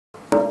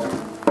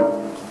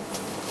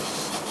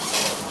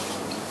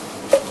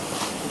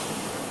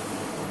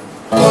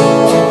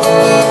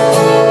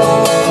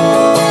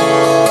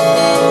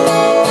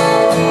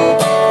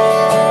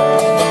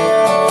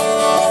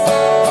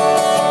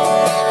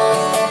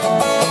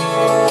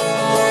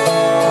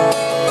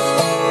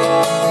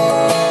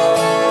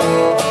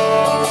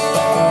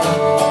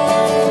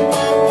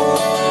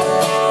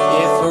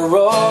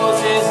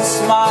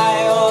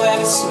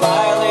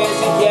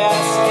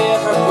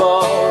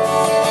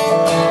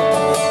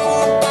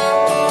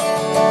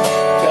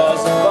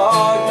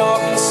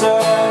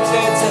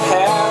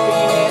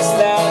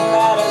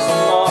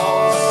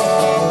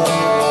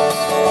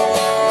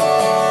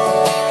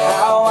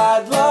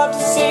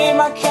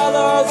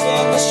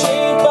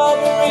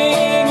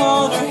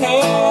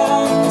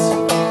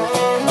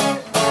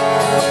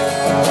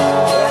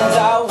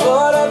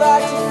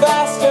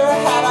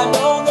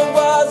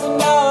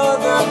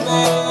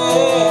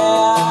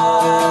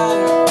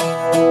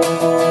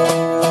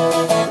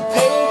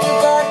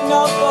Paperback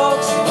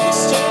notebooks,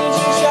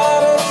 exchanging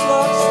childish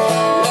looks.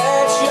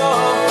 Let your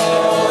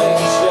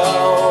feelings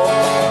show.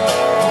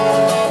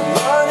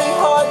 Learning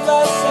hard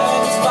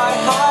lessons by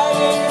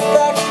hiding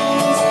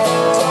affections.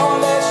 Don't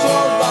let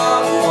your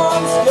loved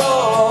ones go.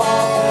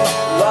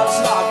 Love's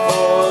not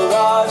full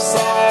of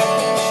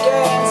second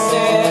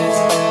chances.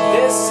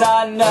 This I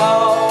know.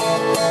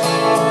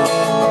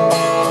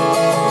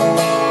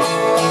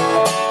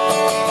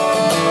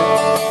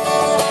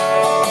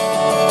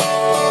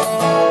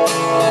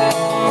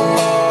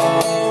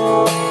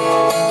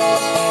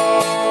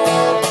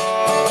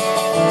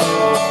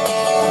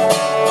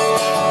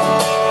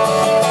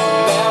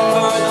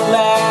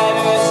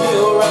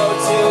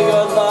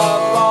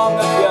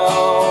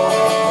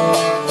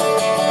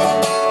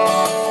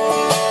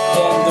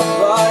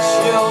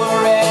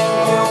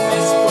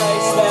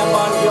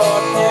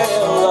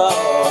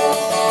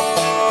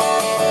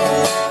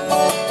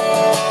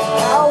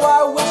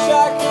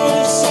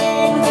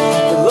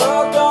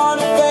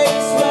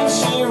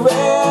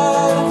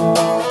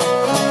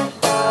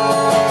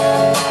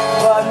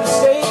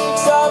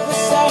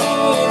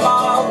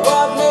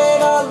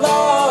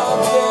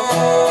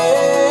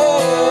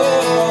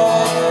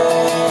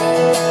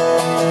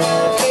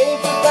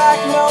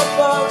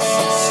 Notebooks,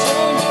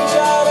 exchanging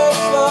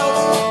childish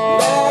looks.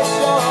 Let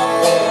your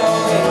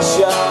feelings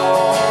show.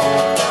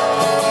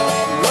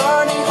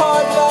 Learning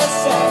hard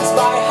lessons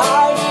by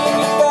hiding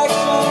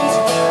affections.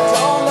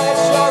 Don't let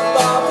your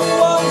loved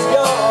ones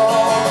go.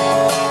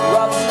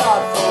 Love's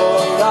not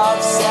full of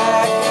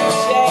second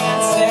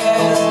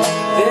chances.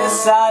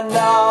 This I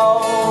know.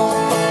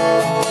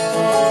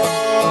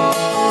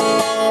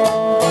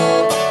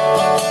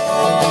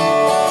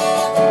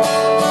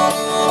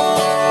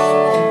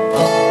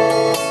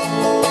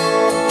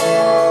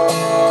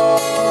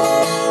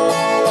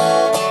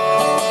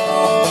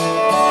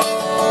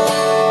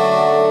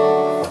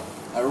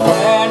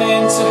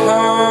 To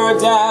her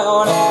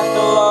down at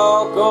the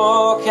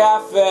local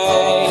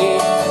cafe.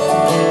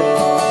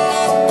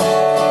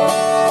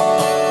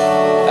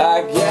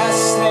 I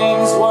guess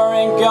things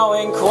weren't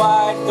going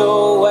quite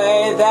the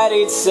way that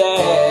he'd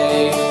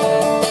say.